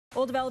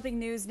Well, developing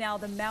news now,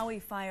 the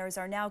Maui fires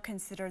are now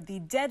considered the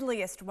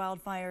deadliest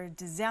wildfire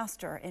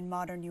disaster in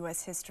modern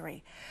U.S.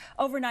 history.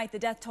 Overnight, the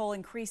death toll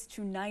increased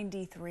to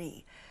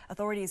 93.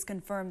 Authorities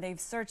confirm they've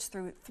searched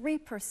through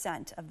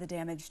 3% of the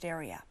damaged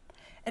area.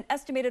 An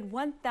estimated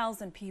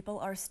 1,000 people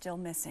are still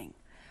missing.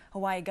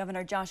 Hawaii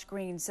Governor Josh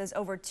Green says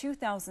over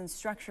 2,000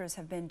 structures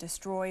have been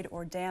destroyed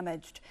or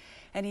damaged.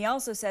 And he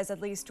also says at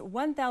least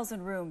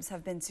 1,000 rooms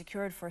have been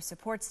secured for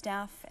support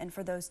staff and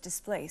for those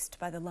displaced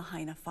by the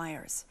Lahaina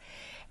fires.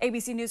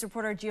 ABC News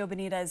reporter Gio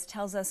Benitez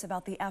tells us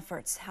about the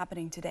efforts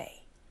happening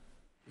today.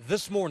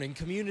 This morning,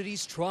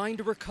 communities trying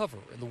to recover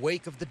in the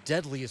wake of the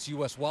deadliest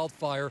U.S.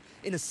 wildfire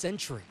in a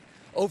century.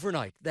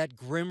 Overnight, that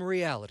grim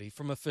reality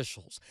from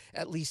officials.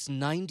 At least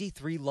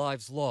 93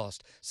 lives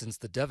lost since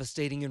the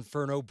devastating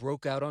inferno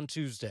broke out on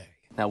Tuesday.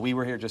 Now, we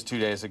were here just 2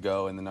 days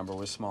ago and the number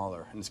was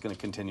smaller, and it's going to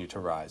continue to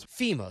rise.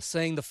 FEMA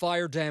saying the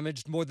fire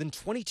damaged more than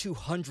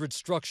 2,200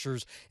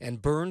 structures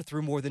and burned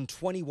through more than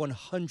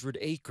 2,100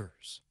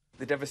 acres.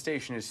 The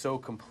devastation is so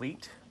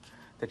complete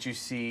that you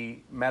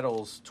see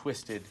metals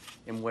twisted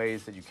in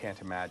ways that you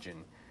can't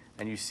imagine,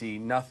 and you see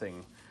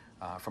nothing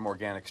from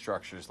organic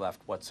structures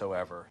left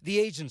whatsoever. The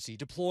agency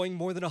deploying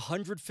more than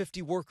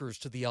 150 workers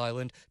to the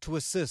island to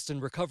assist in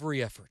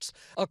recovery efforts.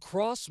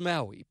 Across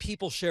Maui,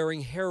 people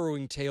sharing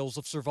harrowing tales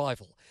of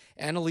survival.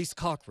 Annalise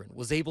Cochran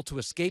was able to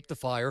escape the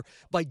fire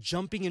by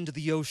jumping into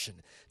the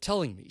ocean,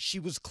 telling me she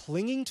was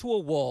clinging to a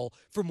wall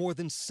for more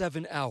than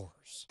 7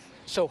 hours.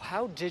 So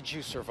how did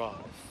you survive?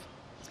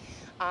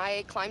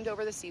 I climbed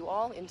over the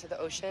seawall into the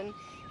ocean,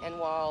 and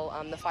while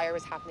the fire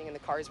was happening and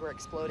the cars were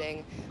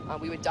exploding,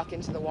 we would duck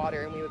into the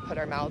water and we would put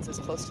our mouths as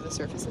close to the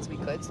surface as we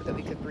could so that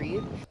we could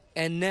breathe.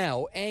 And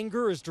now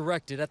anger is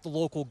directed at the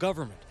local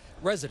government.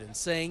 Residents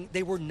saying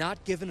they were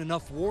not given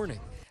enough warning.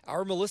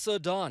 Our Melissa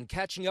Adon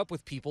catching up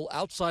with people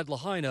outside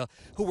Lahaina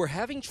who were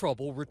having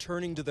trouble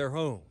returning to their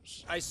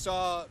homes. I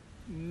saw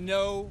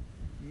no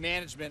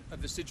management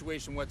of the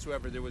situation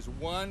whatsoever. There was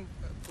one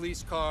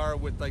police car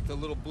with like the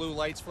little blue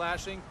lights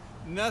flashing.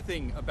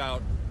 Nothing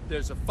about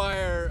there's a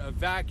fire,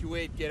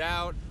 evacuate, get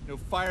out, no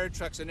fire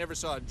trucks. I never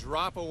saw a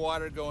drop of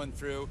water going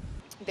through.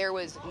 There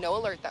was no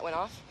alert that went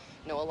off,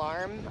 no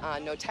alarm,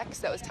 no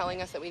text that was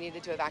telling us that we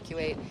needed to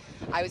evacuate.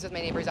 I was with my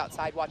neighbors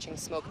outside watching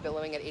smoke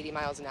billowing at 80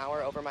 miles an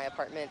hour over my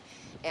apartment,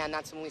 and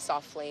that's when we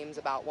saw flames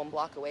about 1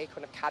 block away,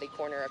 kind of catty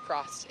corner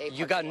across a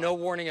You got no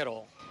warning at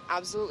all?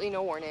 Absolutely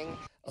no warning.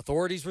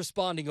 Authorities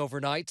responding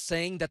overnight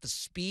saying that the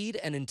speed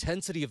and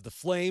intensity of the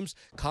flames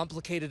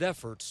complicated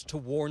efforts to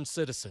warn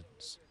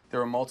citizens. There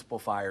were multiple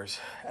fires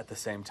at the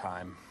same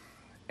time,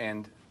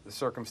 and the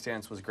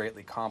circumstance was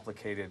greatly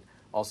complicated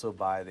also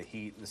by the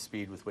heat and the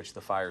speed with which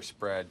the fire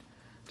spread,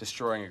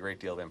 destroying a great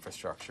deal of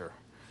infrastructure.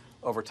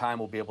 Over time,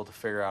 we'll be able to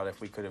figure out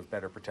if we could have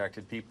better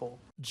protected people.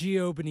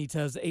 Gio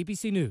Benitez,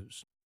 ABC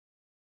News.